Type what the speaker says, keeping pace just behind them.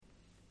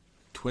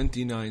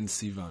29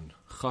 Sivan,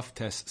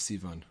 Chavtes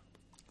Sivan,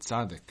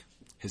 Tzaddik,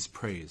 his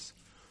praise,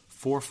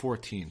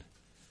 4:14.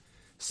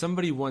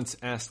 Somebody once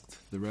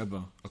asked the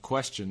Rebbe a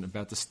question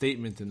about the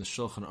statement in the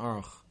Shulchan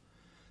Aruch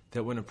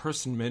that when a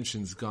person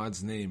mentions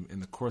God's name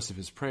in the course of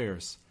his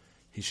prayers,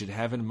 he should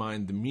have in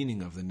mind the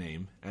meaning of the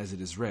name as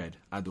it is read,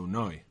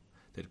 Adonai,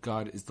 that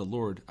God is the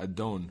Lord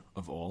Adon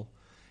of all,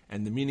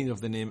 and the meaning of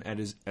the name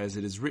as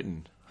it is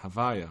written,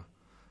 Havaya,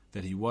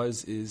 that he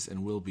was, is,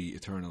 and will be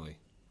eternally.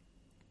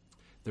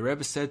 The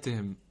Rebbe said to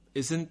him,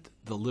 "Isn't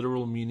the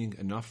literal meaning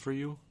enough for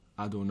you,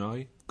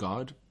 Adonai,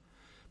 God?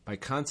 By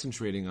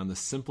concentrating on the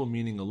simple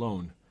meaning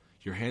alone,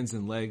 your hands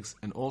and legs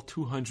and all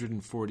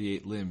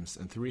 248 limbs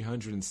and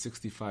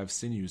 365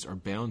 sinews are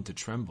bound to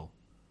tremble."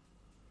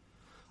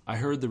 I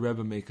heard the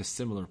Rebbe make a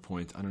similar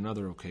point on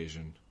another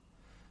occasion.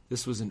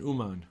 This was in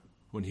Uman,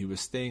 when he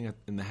was staying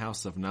in the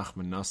house of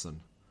Nachman Nassan.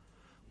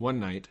 One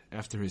night,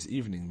 after his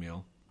evening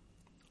meal,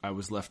 I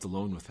was left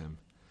alone with him.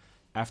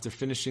 After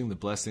finishing the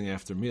blessing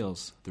after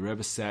meals, the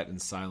Rebbe sat in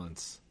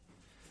silence.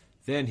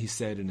 Then he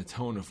said in a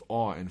tone of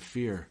awe and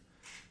fear,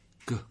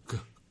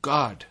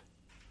 God.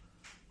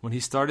 When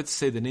he started to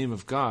say the name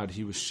of God,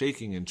 he was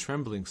shaking and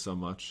trembling so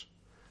much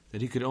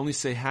that he could only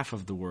say half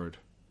of the word.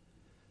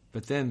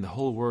 But then the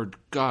whole word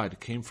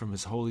God came from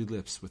his holy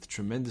lips with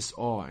tremendous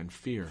awe and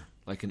fear,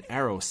 like an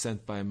arrow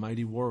sent by a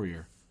mighty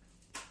warrior.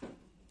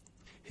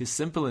 His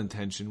simple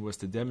intention was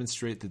to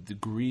demonstrate the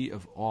degree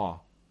of awe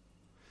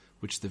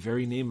which the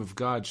very name of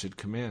God should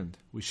command.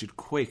 We should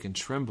quake and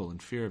tremble in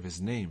fear of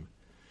his name,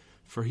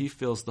 for he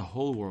fills the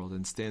whole world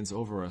and stands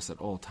over us at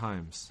all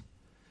times.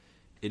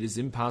 It is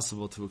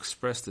impossible to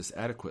express this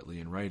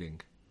adequately in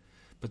writing,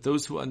 but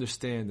those who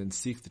understand and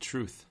seek the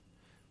truth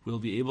will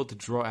be able to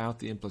draw out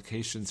the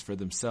implications for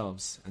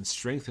themselves and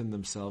strengthen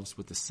themselves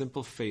with the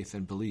simple faith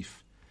and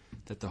belief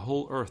that the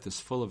whole earth is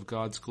full of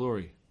God's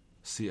glory,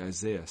 see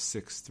Isaiah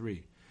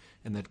 6:3,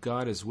 and that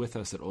God is with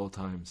us at all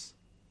times.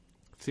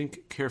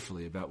 Think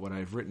carefully about what I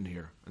have written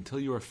here until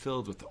you are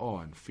filled with awe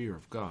and fear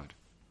of God.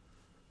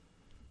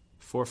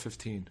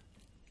 4:15.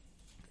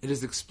 It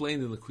is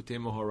explained in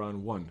Likutei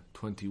Moharan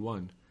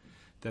 1:21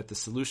 that the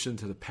solution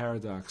to the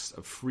paradox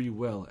of free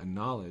will and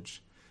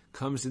knowledge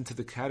comes into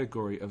the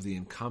category of the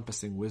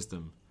encompassing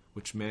wisdom,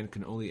 which man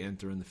can only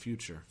enter in the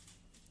future.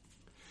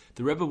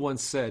 The Rebbe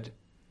once said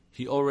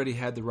he already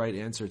had the right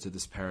answer to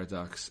this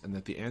paradox and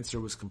that the answer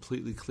was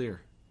completely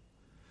clear.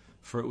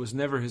 For it was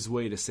never his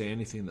way to say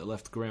anything that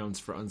left grounds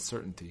for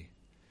uncertainty.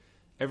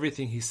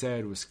 Everything he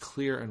said was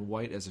clear and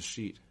white as a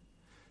sheet.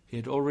 He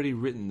had already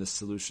written this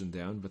solution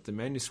down, but the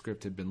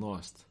manuscript had been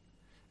lost,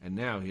 and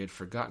now he had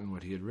forgotten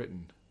what he had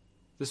written.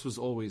 This was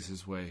always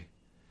his way.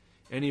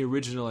 Any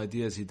original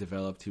ideas he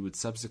developed he would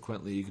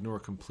subsequently ignore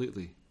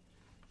completely,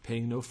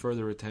 paying no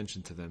further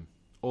attention to them.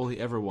 All he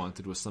ever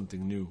wanted was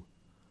something new.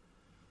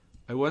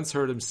 I once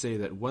heard him say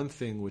that one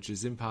thing which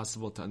is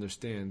impossible to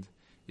understand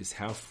is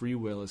how free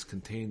will is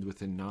contained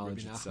within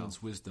knowledge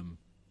itself.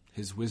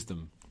 His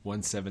wisdom,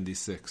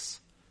 176.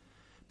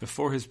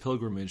 Before his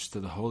pilgrimage to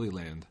the Holy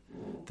Land,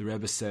 the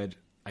Rebbe said,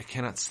 "I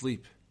cannot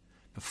sleep.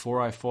 Before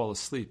I fall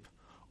asleep,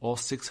 all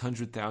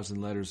 600,000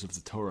 letters of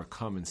the Torah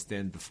come and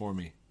stand before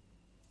me."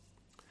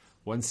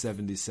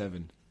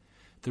 177.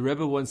 The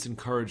Rebbe once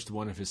encouraged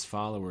one of his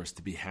followers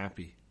to be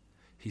happy.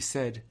 He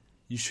said,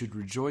 "You should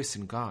rejoice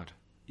in God.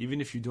 Even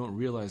if you don't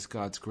realize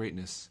God's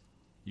greatness,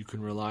 you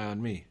can rely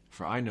on me,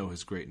 for I know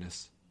his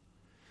greatness."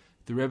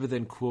 The Rebbe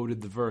then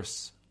quoted the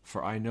verse,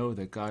 "For I know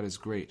that God is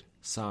great,"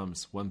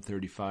 Psalms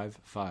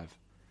 135:5.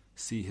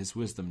 See his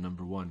wisdom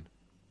number 1.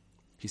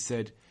 He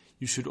said,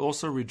 "You should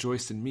also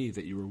rejoice in me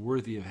that you are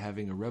worthy of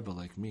having a Rebbe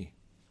like me."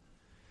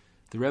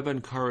 The Rebbe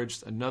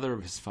encouraged another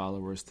of his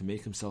followers to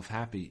make himself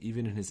happy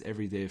even in his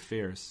everyday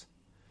affairs.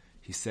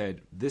 He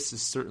said, "This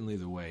is certainly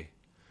the way.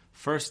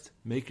 First,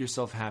 make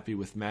yourself happy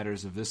with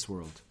matters of this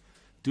world.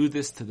 Do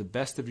this to the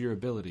best of your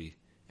ability,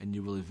 and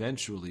you will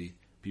eventually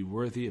be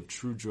worthy of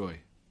true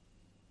joy."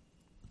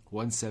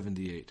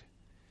 178.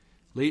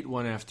 Late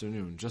one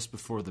afternoon, just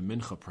before the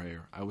Mincha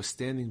prayer, I was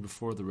standing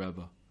before the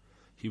Rebbe.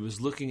 He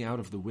was looking out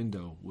of the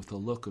window with a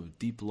look of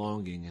deep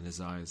longing in his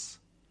eyes.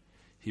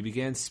 He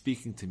began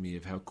speaking to me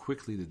of how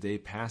quickly the day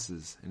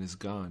passes and is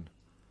gone.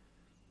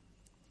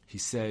 He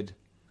said,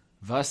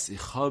 "Was ich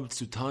hab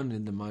zu tun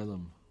in dem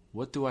Eilam?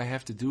 What do I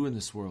have to do in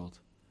this world?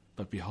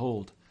 But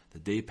behold, the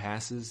day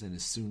passes and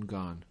is soon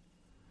gone."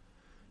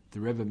 The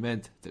Rebbe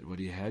meant that what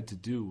he had to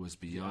do was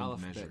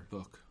beyond measure.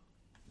 Book.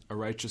 A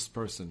righteous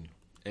person.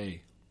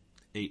 A.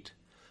 8.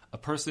 A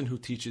person who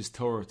teaches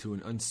Torah to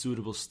an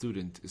unsuitable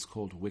student is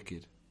called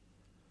wicked.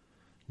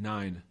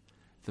 9.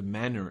 The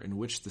manner in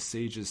which the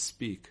sages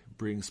speak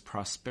brings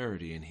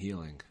prosperity and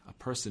healing. A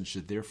person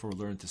should therefore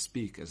learn to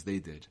speak as they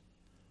did.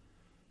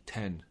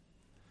 10.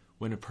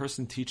 When a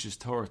person teaches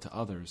Torah to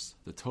others,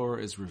 the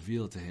Torah is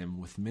revealed to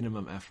him with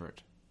minimum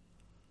effort.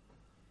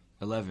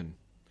 11.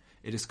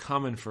 It is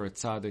common for a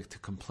tzaddik to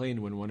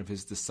complain when one of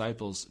his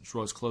disciples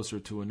draws closer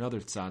to another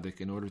tzaddik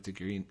in order to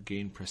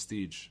gain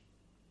prestige.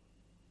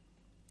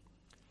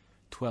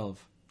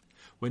 12.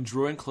 When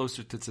drawing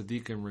closer to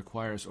tzaddikim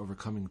requires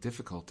overcoming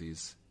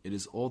difficulties, it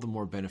is all the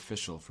more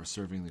beneficial for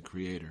serving the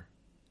Creator.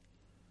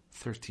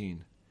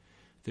 13.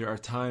 There are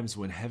times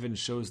when heaven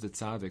shows the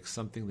tzaddik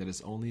something that is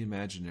only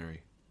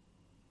imaginary.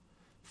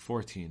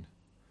 14.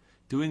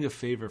 Doing a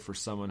favor for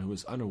someone who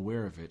is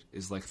unaware of it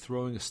is like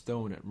throwing a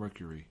stone at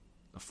Mercury,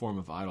 a form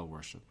of idol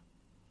worship.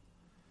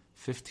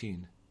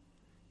 15.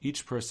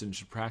 Each person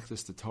should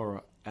practice the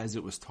Torah as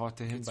it was taught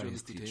to him by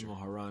his teacher.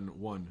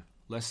 1.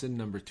 Lesson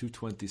number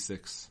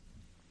 226.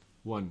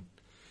 1.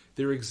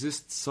 There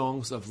exist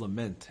songs of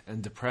lament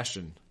and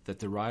depression that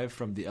derive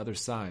from the other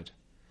side,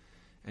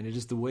 and it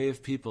is the way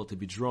of people to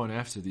be drawn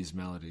after these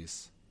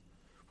melodies.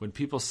 When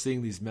people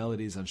sing these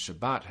melodies on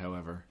Shabbat,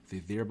 however, they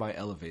thereby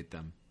elevate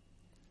them.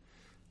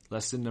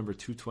 Lesson number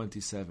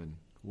 227.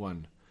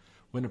 1.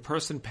 When a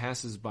person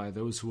passes by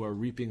those who are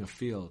reaping a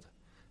field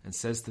and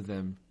says to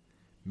them,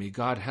 "May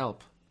God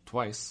help,"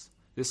 twice,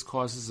 this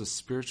causes a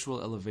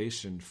spiritual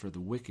elevation for the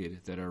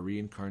wicked that are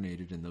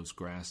reincarnated in those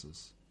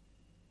grasses.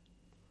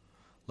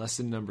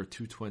 Lesson number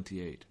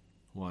 228.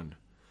 1.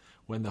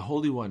 When the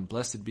Holy One,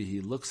 blessed be He,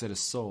 looks at a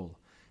soul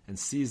and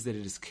sees that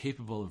it is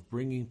capable of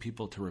bringing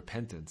people to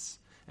repentance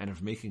and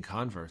of making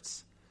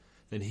converts,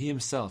 then He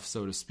Himself,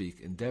 so to speak,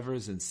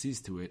 endeavors and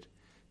sees to it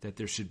that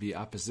there should be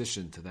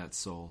opposition to that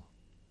soul.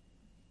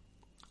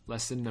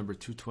 Lesson number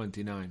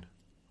 229.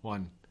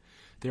 1.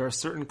 There are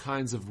certain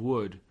kinds of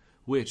wood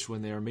which,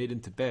 when they are made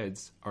into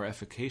beds, are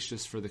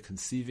efficacious for the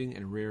conceiving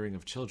and rearing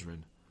of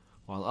children,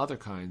 while other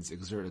kinds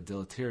exert a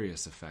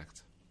deleterious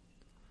effect.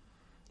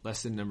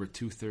 Lesson number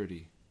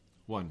 230.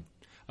 1.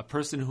 A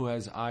person who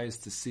has eyes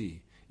to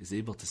see is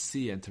able to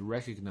see and to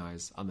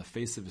recognize on the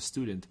face of a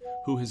student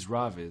who his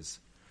Rav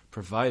is,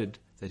 provided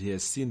that he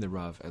has seen the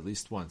Rav at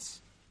least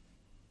once.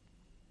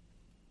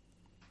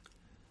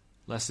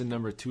 Lesson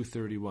number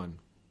 231.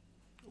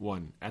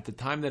 1. At the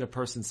time that a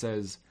person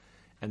says,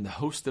 "And the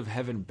host of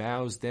heaven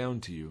bows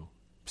down to you,"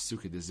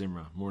 Psuke de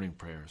Zimra, morning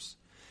prayers,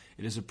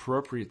 it is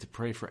appropriate to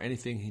pray for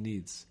anything he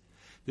needs.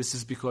 This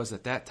is because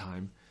at that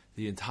time,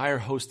 the entire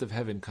host of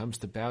heaven comes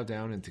to bow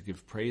down and to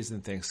give praise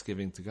and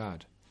thanksgiving to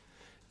God.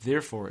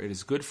 Therefore, it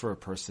is good for a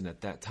person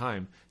at that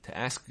time to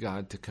ask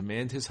God to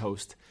command his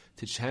host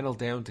to channel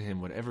down to him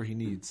whatever he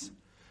needs.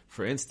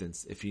 For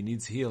instance, if he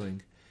needs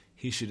healing,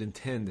 he should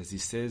intend, as he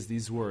says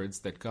these words,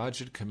 that God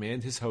should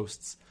command his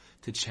hosts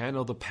to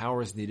channel the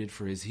powers needed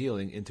for his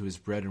healing into his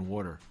bread and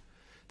water.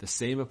 The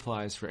same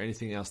applies for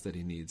anything else that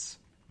he needs.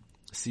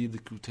 See the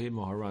Kutei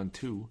Moharan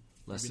 2,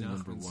 lesson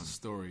number 1.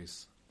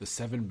 Stories. The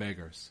 7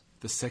 beggars.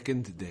 The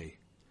second day.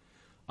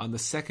 On the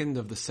second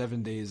of the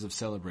 7 days of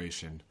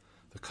celebration,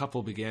 the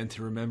couple began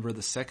to remember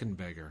the second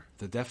beggar,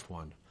 the deaf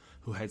one,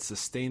 who had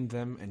sustained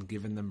them and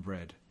given them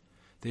bread.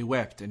 They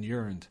wept and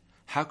yearned,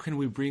 "How can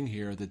we bring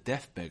here the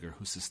deaf beggar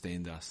who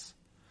sustained us?"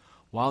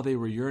 While they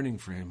were yearning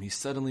for him, he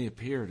suddenly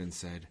appeared and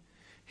said,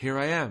 "Here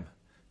I am."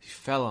 He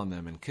fell on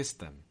them and kissed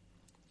them.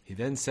 He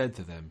then said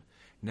to them,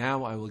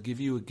 "Now I will give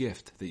you a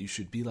gift that you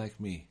should be like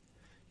me.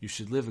 You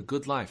should live a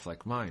good life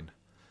like mine.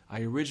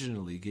 I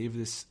originally gave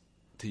this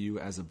to you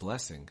as a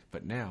blessing,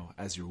 but now,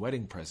 as your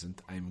wedding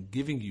present, I am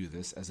giving you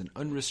this as an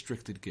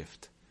unrestricted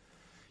gift.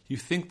 You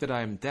think that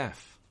I am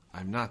deaf.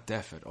 I am not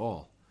deaf at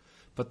all.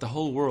 But the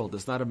whole world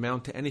does not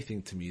amount to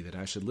anything to me that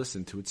I should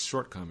listen to its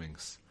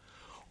shortcomings.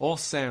 All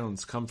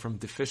sounds come from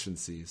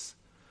deficiencies,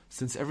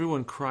 since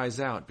everyone cries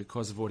out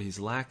because of what he's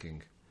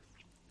lacking.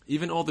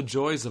 Even all the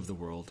joys of the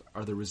world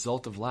are the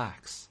result of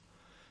lacks,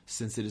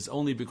 since it is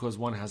only because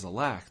one has a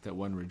lack that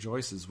one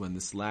rejoices when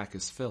this lack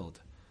is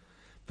filled.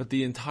 But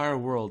the entire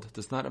world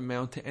does not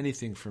amount to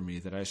anything for me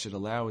that I should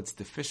allow its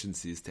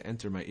deficiencies to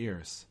enter my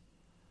ears.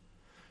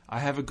 I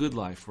have a good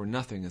life where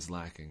nothing is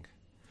lacking.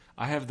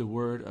 I have the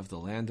word of the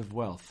land of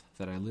wealth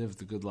that I live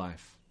the good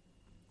life.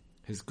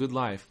 His good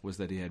life was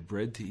that he had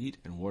bread to eat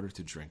and water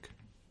to drink.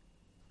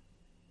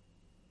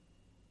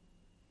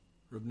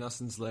 Reb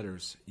Nassan's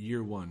Letters,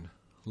 Year 1,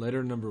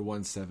 Letter number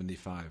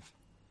 175.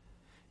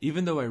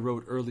 Even though I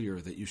wrote earlier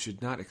that you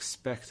should not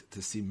expect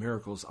to see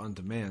miracles on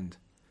demand,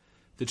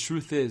 the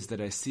truth is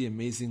that I see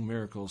amazing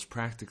miracles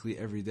practically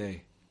every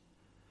day.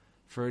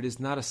 For it is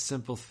not a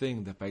simple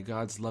thing that by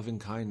God's loving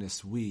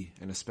kindness we,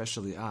 and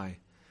especially I,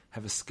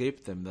 have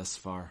escaped them thus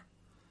far.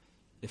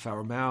 If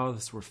our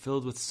mouths were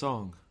filled with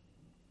song.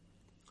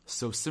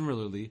 So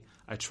similarly,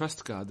 I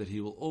trust God that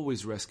He will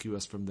always rescue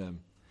us from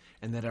them,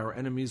 and that our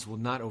enemies will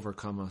not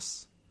overcome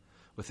us.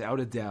 Without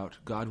a doubt,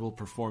 God will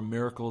perform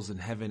miracles in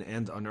heaven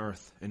and on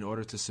earth in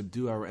order to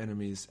subdue our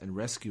enemies and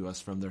rescue us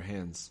from their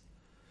hands.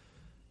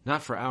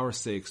 Not for our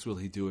sakes will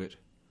He do it,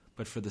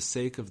 but for the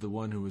sake of the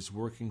one who is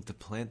working to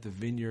plant the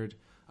vineyard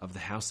of the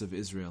house of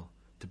Israel,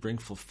 to bring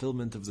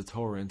fulfillment of the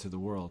Torah into the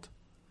world.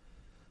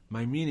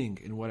 My meaning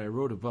in what I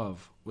wrote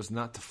above was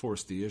not to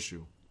force the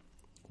issue.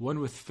 One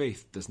with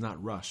faith does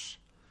not rush,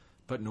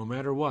 but no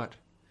matter what,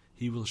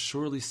 He will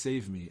surely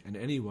save me and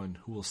anyone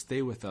who will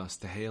stay with us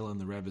to hail on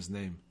the Rebbe's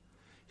name.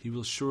 He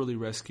will surely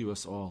rescue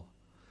us all.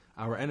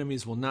 Our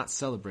enemies will not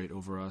celebrate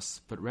over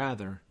us, but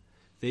rather,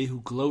 they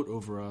who gloat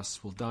over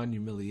us will don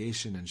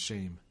humiliation and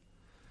shame.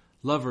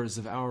 Lovers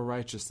of our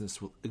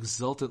righteousness will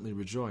exultantly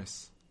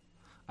rejoice.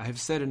 I have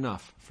said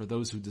enough for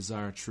those who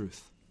desire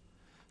truth.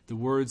 The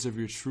words of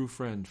your true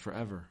friend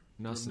forever.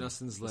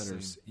 Nussin's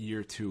Letters,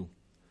 Year 2.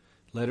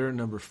 Letter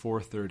number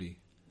 430.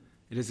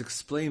 It is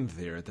explained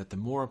there that the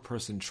more a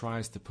person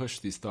tries to push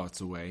these thoughts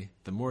away,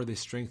 the more they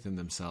strengthen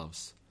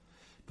themselves.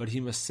 But he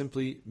must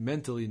simply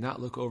mentally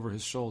not look over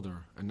his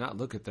shoulder and not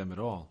look at them at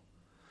all.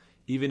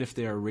 Even if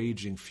they are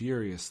raging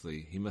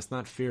furiously, he must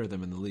not fear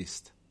them in the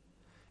least.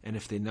 And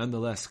if they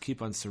nonetheless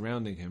keep on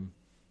surrounding him,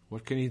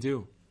 what can he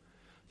do?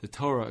 The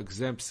Torah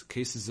exempts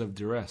cases of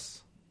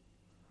duress.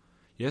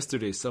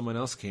 Yesterday someone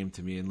else came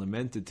to me and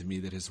lamented to me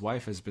that his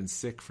wife has been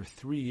sick for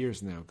 3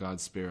 years now, God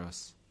spare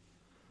us.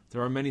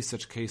 There are many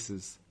such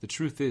cases. The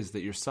truth is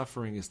that your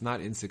suffering is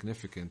not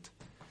insignificant.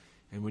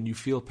 And when you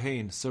feel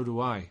pain, so do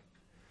I.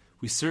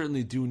 We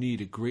certainly do need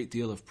a great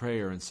deal of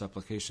prayer and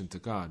supplication to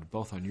God,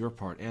 both on your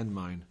part and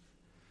mine.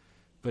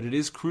 But it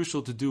is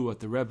crucial to do what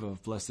the Rebbe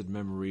of blessed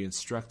memory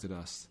instructed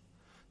us,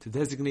 to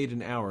designate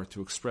an hour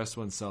to express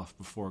oneself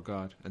before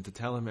God and to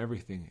tell him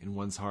everything in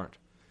one's heart.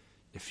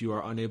 If you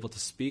are unable to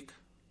speak,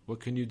 what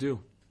can you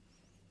do?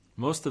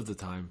 Most of the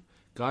time,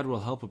 God will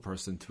help a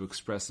person to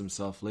express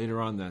himself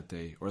later on that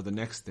day or the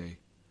next day.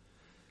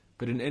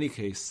 But in any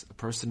case, a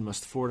person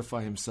must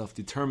fortify himself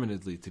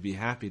determinedly to be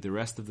happy the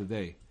rest of the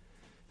day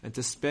and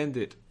to spend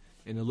it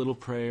in a little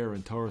prayer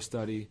and Torah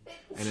study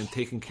and in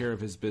taking care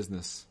of his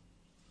business.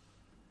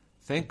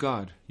 Thank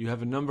God, you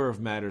have a number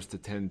of matters to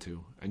tend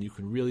to, and you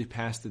can really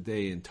pass the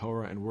day in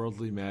Torah and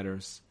worldly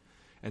matters,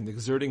 and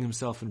exerting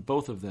himself in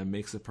both of them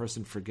makes a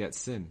person forget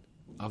sin.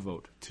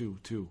 Avot,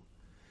 2:2.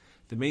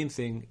 The main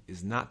thing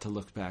is not to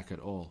look back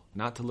at all,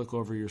 not to look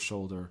over your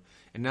shoulder,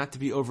 and not to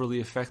be overly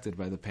affected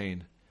by the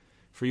pain,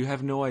 for you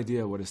have no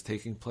idea what is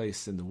taking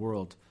place in the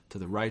world to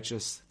the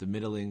righteous, the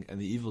middling, and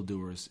the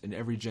evildoers in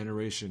every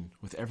generation,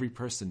 with every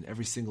person,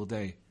 every single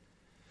day.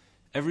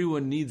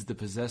 Everyone needs the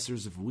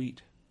possessors of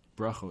wheat,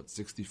 Brachot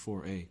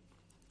 64a,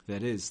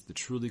 that is, the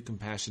truly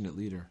compassionate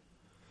leader.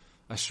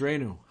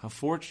 Ashreinu, how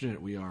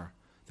fortunate we are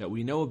that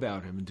we know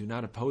about him and do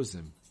not oppose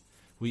him.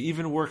 We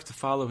even work to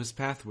follow his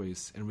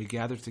pathways, and we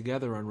gather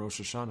together on Rosh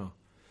Hashanah.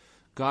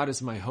 God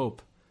is my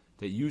hope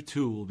that you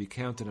too will be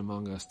counted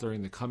among us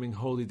during the coming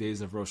holy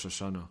days of Rosh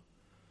Hashanah.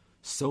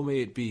 So may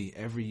it be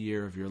every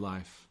year of your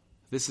life.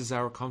 This is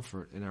our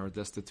comfort in our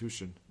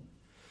destitution.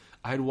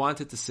 I had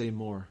wanted to say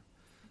more,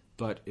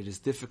 but it is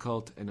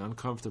difficult and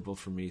uncomfortable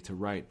for me to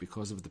write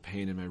because of the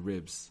pain in my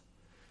ribs.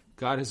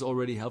 God has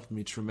already helped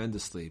me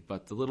tremendously,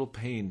 but the little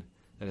pain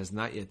that has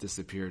not yet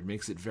disappeared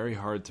makes it very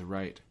hard to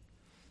write.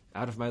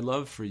 Out of my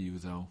love for you,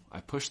 though, I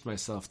pushed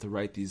myself to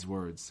write these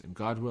words, and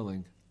God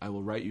willing, I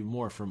will write you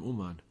more from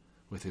Uman,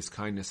 with his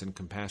kindness and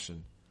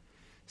compassion.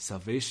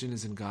 Salvation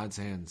is in God's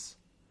hands.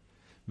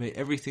 May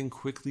everything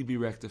quickly be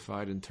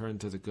rectified and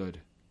turned to the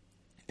good.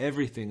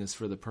 Everything is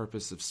for the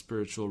purpose of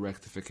spiritual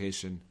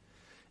rectification,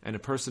 and a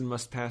person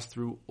must pass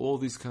through all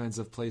these kinds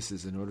of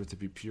places in order to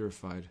be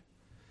purified.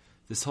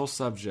 This whole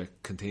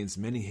subject contains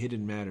many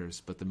hidden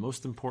matters, but the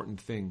most important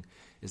thing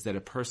is that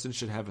a person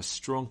should have a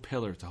strong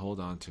pillar to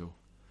hold on to.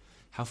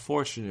 How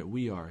fortunate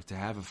we are to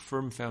have a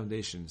firm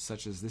foundation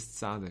such as this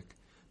tzaddik,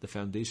 the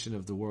foundation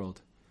of the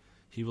world.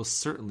 He will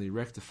certainly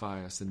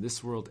rectify us in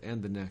this world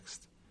and the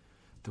next.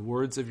 The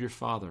words of your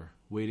father,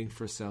 waiting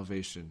for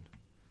salvation.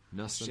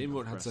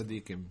 Shemot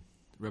HaTzadikim,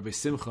 Rabbi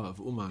Simcha of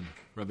Uman,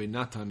 Rabbi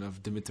Natan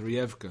of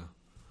Dmitrievka,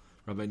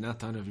 Rabbi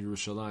Natan of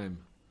Yerushalayim,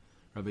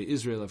 Rabbi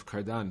Israel of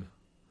Kardan,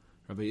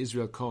 Rabbi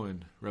Israel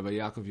Cohen, Rabbi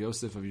Yaakov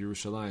Yosef of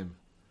Yerushalayim,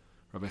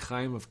 Rabbi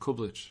Chaim of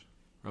Kublich,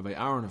 Rabbi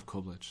Aaron of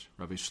Kublich,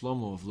 Rabbi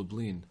Shlomo of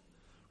Lublin,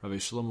 Rabbi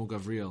Shlomo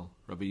Gavriel,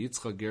 Rabbi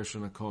Yitzchak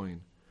Gershon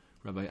HaKohen,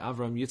 Rabbi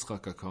Avram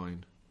Yitzchak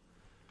HaKohen,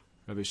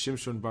 Rabbi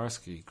Shimshon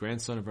Barsky,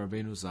 grandson of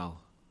Rabbeinu Zal,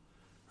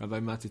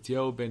 Rabbi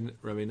Matityahu ben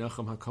Rabbi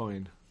Nachum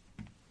HaKohen,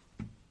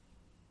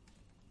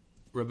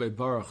 Rabbi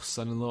Baruch,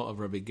 son-in-law of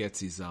Rabbi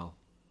Getzi Zal,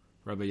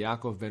 Rabbi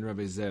Yaakov ben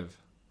Rabbi Zev,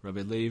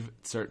 Rabbi Lev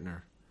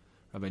Tzertner,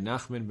 Rabbi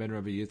Nachman ben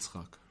Rabbi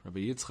Yitzchak, Rabbi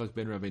Yitzchak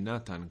ben Rabbi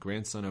Natan,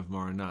 grandson of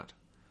Maranat,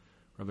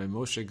 Rabbi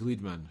Moshe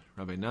Glidman,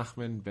 Rabbi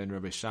Nachman ben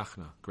Rabbi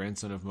Shachna,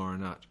 grandson of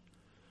Maranat,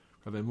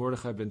 Rabbi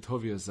Mordechai ben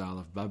Tovia Zal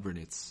of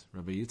Babernitz,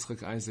 Rabbi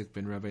Yitzchak Isaac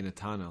ben Rabbi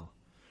Natanel,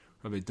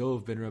 Rabbi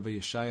Dov ben Rabbi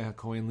Yeshaya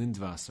HaKohen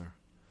Lindwasser,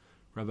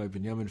 Rabbi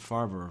Benjamin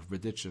Farber of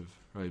Berditchev,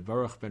 Rabbi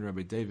Baruch ben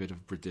Rabbi David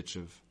of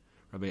Berditchev,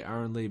 Rabbi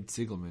Aaron Leib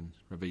Ziegelman,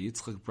 Rabbi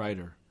Yitzchak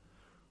Breider,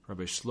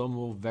 Rabbi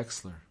Shlomo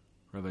Wexler,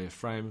 Rabbi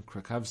Ephraim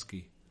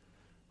Krakowski,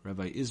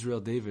 Rabbi Israel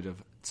David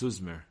of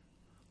Tzuzmer,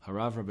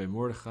 Harav Rabbi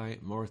Mordechai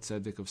Mor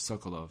Tzedek of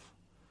Sokolov,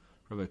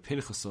 Rabbi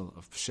Pinchasel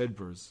of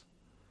Pshedbers,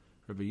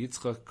 Rabbi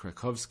Yitzchak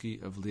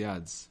Krakowski of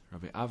Liadz,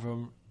 Rabbi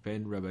Avram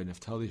ben Rabbi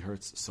Naftali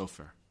Hertz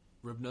Sofer.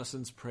 Reb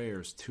Noson's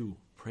Prayers 2,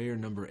 Prayer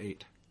number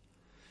 8.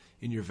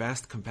 In your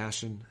vast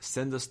compassion,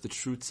 send us the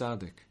true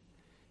tzaddik,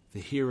 the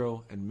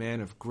hero and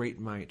man of great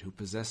might who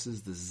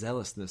possesses the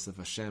zealousness of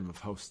Hashem of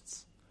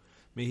hosts.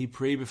 May he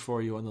pray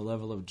before you on the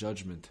level of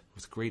judgment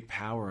with great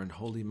power and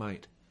holy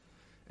might,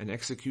 and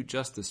execute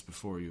justice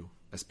before you,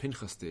 as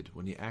Pinchas did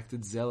when he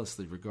acted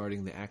zealously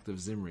regarding the act of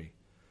Zimri.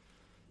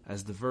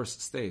 As the verse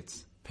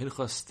states,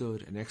 Pinchas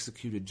stood and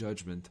executed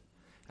judgment,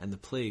 and the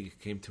plague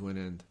came to an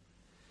end.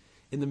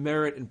 In the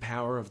merit and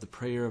power of the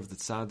prayer of the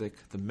tzaddik,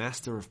 the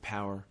master of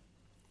power,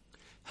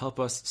 help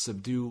us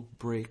subdue,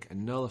 break,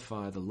 and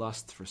nullify the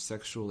lust for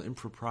sexual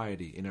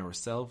impropriety in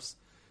ourselves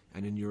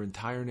and in your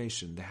entire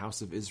nation, the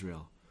house of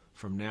Israel,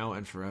 from now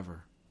and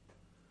forever.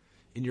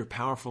 In your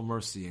powerful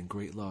mercy and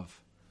great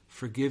love,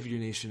 forgive your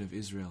nation of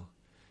Israel.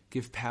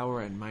 Give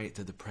power and might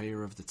to the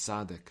prayer of the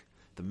tzaddik,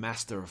 the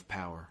master of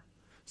power,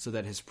 so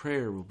that his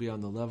prayer will be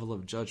on the level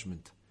of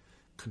judgment,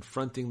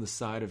 confronting the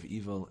side of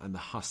evil and the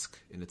husk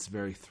in its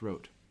very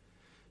throat.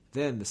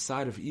 Then the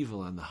side of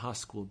evil and the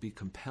husk will be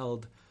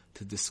compelled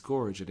to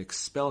disgorge and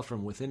expel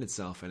from within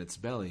itself and its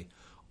belly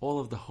all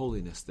of the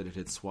holiness that it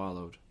had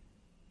swallowed.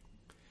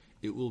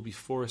 It will be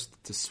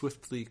forced to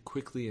swiftly,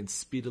 quickly, and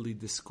speedily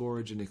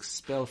disgorge and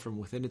expel from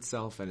within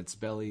itself and its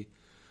belly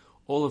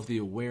all of the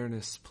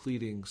awareness,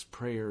 pleadings,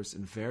 prayers,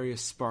 and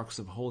various sparks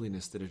of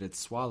holiness that it had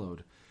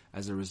swallowed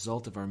as a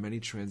result of our many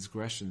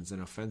transgressions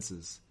and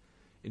offenses,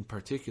 in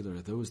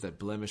particular those that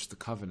blemish the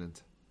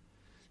covenant.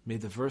 May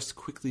the verse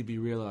quickly be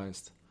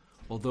realized.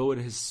 Although it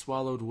has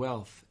swallowed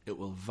wealth, it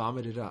will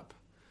vomit it up.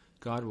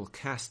 God will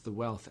cast the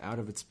wealth out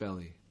of its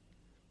belly.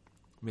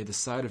 May the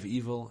side of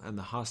evil and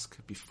the husk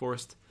be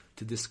forced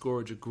to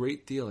disgorge a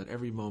great deal at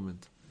every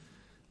moment,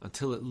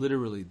 until it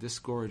literally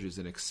disgorges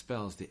and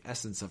expels the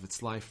essence of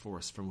its life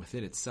force from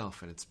within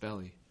itself and its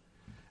belly.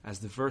 As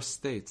the verse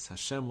states,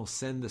 Hashem will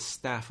send the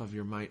staff of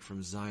your might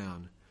from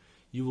Zion.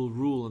 You will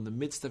rule in the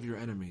midst of your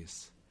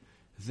enemies.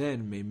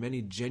 Then may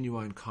many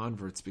genuine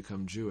converts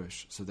become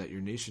Jewish, so that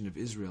your nation of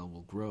Israel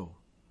will grow.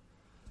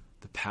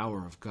 The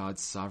power of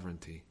God's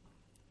sovereignty.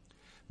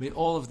 May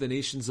all of the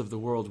nations of the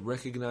world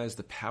recognize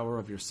the power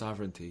of your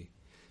sovereignty.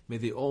 May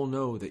they all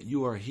know that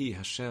you are He,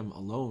 Hashem,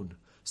 alone,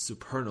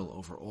 supernal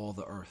over all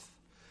the earth.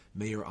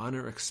 May your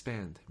honor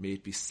expand. May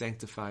it be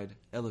sanctified,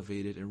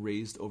 elevated, and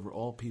raised over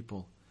all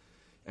people.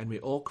 And may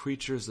all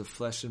creatures of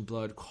flesh and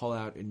blood call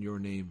out in your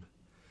name.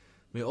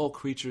 May all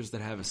creatures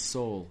that have a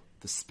soul,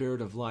 the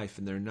spirit of life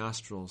in their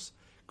nostrils,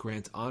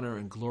 grant honor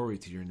and glory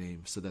to your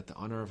name, so that the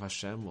honor of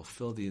Hashem will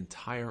fill the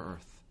entire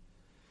earth.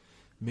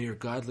 May your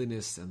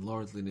godliness and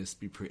lordliness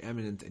be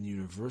preeminent and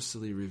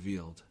universally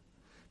revealed.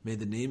 May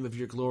the name of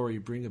your glory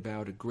bring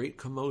about a great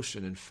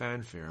commotion and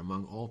fanfare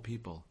among all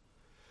people,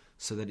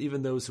 so that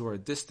even those who are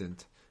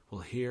distant will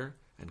hear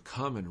and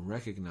come and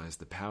recognize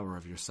the power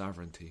of your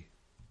sovereignty.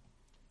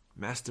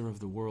 Master of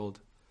the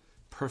world,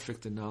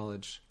 perfect in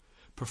knowledge,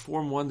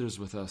 perform wonders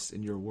with us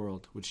in your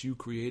world, which you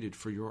created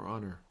for your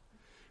honor.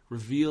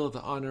 Reveal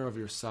the honor of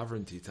your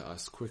sovereignty to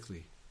us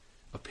quickly.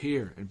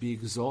 Appear and be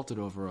exalted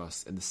over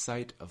us in the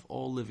sight of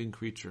all living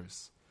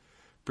creatures.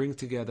 Bring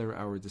together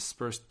our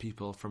dispersed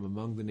people from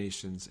among the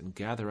nations and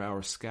gather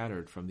our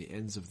scattered from the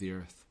ends of the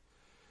earth.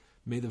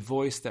 May the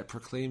voice that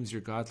proclaims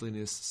your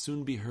godliness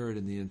soon be heard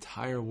in the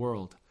entire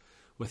world,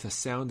 with a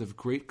sound of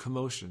great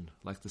commotion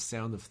like the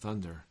sound of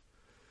thunder.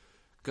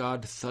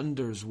 God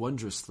thunders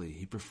wondrously.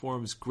 He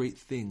performs great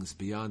things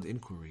beyond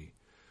inquiry.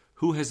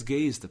 Who has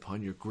gazed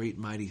upon your great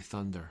mighty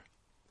thunder?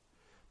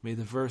 May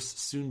the verse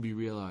soon be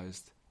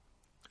realized.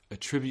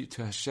 Attribute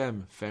to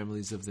Hashem,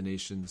 families of the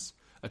nations.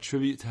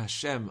 Attribute to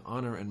Hashem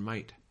honor and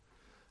might.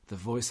 The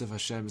voice of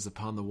Hashem is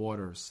upon the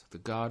waters. The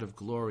God of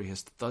glory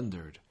has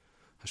thundered.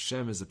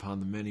 Hashem is upon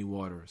the many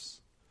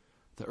waters.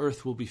 The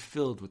earth will be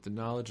filled with the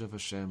knowledge of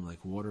Hashem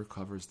like water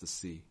covers the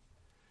sea.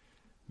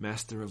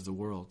 Master of the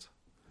world,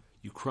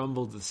 you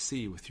crumbled the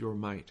sea with your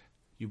might.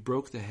 You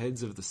broke the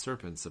heads of the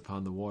serpents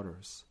upon the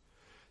waters.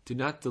 Do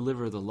not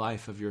deliver the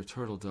life of your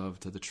turtle dove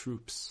to the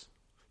troops.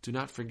 Do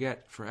not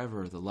forget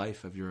forever the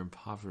life of your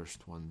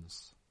impoverished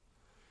ones.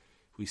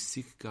 We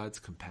seek God's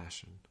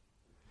compassion.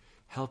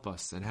 Help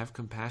us and have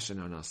compassion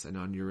on us and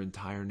on your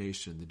entire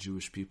nation, the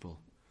Jewish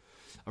people.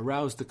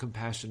 Arouse the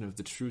compassion of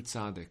the true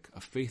tzaddik, a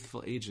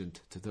faithful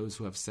agent to those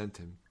who have sent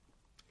him.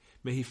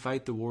 May he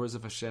fight the wars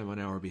of Hashem on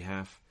our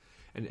behalf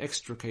and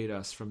extricate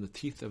us from the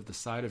teeth of the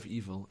side of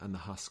evil and the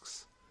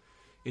husks.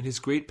 In his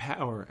great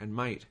power and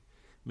might,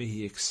 may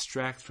he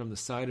extract from the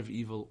side of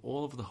evil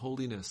all of the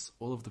holiness,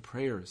 all of the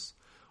prayers,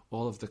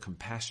 all of the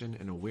compassion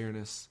and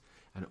awareness,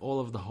 and all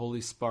of the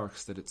holy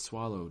sparks that it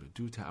swallowed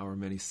due to our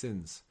many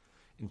sins,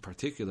 in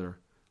particular,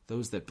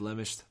 those that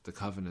blemished the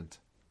covenant.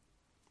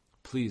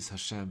 Please,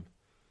 Hashem,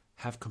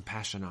 have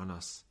compassion on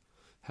us.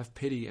 Have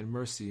pity and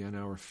mercy on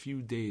our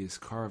few days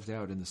carved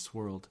out in this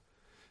world,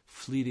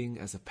 fleeting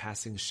as a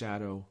passing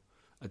shadow,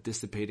 a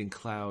dissipating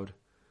cloud,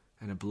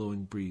 and a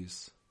blowing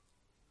breeze.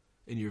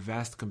 In your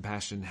vast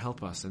compassion,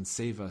 help us and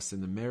save us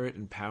in the merit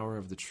and power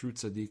of the true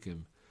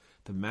tzaddikim,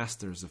 the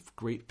masters of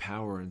great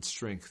power and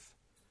strength.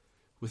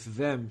 With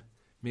them,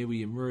 may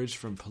we emerge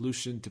from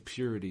pollution to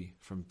purity,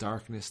 from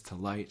darkness to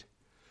light,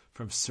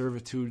 from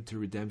servitude to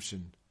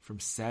redemption, from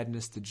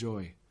sadness to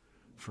joy,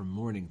 from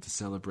mourning to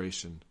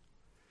celebration.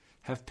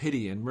 Have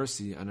pity and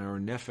mercy on our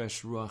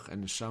nefesh, ruach,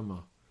 and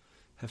neshama.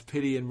 Have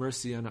pity and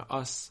mercy on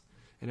us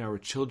and our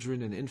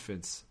children and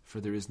infants, for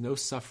there is no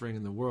suffering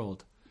in the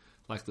world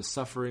like the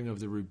suffering of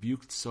the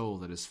rebuked soul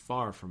that is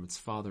far from its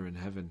Father in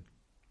heaven.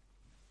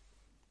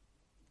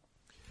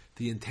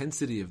 The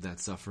intensity of that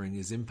suffering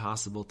is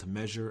impossible to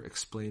measure,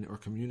 explain, or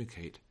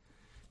communicate,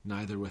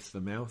 neither with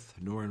the mouth,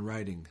 nor in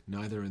writing,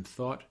 neither in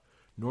thought,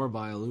 nor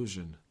by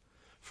illusion.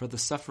 For the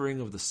suffering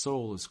of the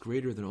soul is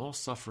greater than all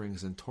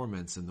sufferings and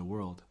torments in the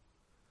world.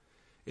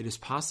 It is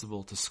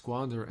possible to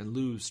squander and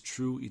lose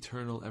true,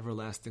 eternal,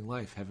 everlasting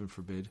life, heaven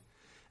forbid,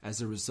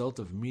 as a result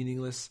of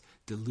meaningless,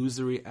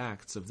 delusory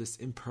acts of this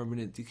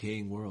impermanent,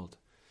 decaying world,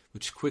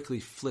 which quickly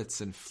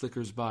flits and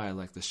flickers by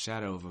like the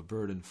shadow of a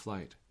bird in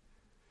flight.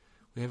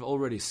 We have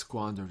already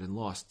squandered and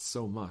lost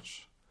so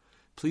much.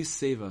 Please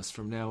save us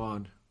from now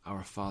on,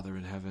 our Father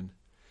in heaven.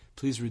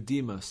 Please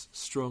redeem us,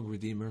 strong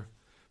Redeemer.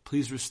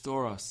 Please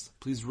restore us.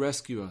 Please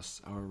rescue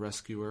us, our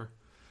Rescuer.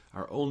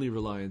 Our only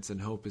reliance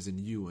and hope is in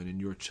you and in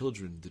your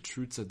children, the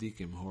true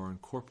tzaddikim who are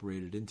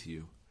incorporated into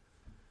you.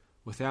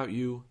 Without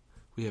you,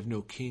 we have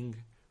no king,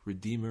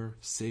 redeemer,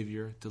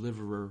 savior,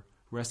 deliverer,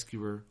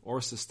 rescuer,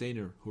 or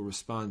sustainer who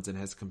responds and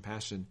has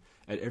compassion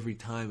at every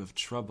time of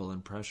trouble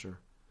and pressure.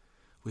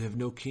 We have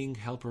no king,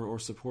 helper, or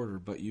supporter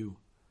but you.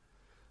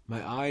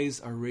 My eyes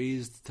are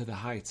raised to the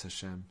heights,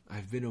 Hashem. I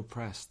have been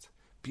oppressed.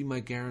 Be my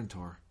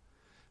guarantor.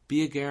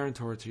 Be a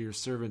guarantor to your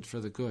servant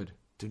for the good.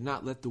 Do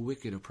not let the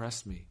wicked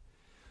oppress me.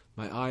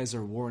 My eyes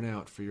are worn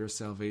out for your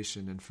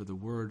salvation and for the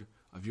word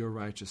of your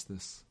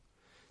righteousness.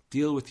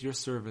 Deal with your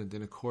servant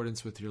in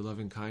accordance with your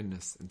loving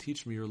kindness, and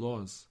teach me your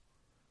laws.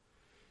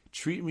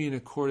 Treat me in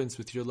accordance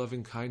with your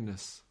loving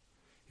kindness.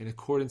 In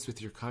accordance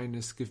with your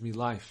kindness, give me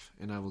life,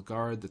 and I will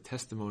guard the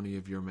testimony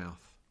of your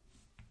mouth.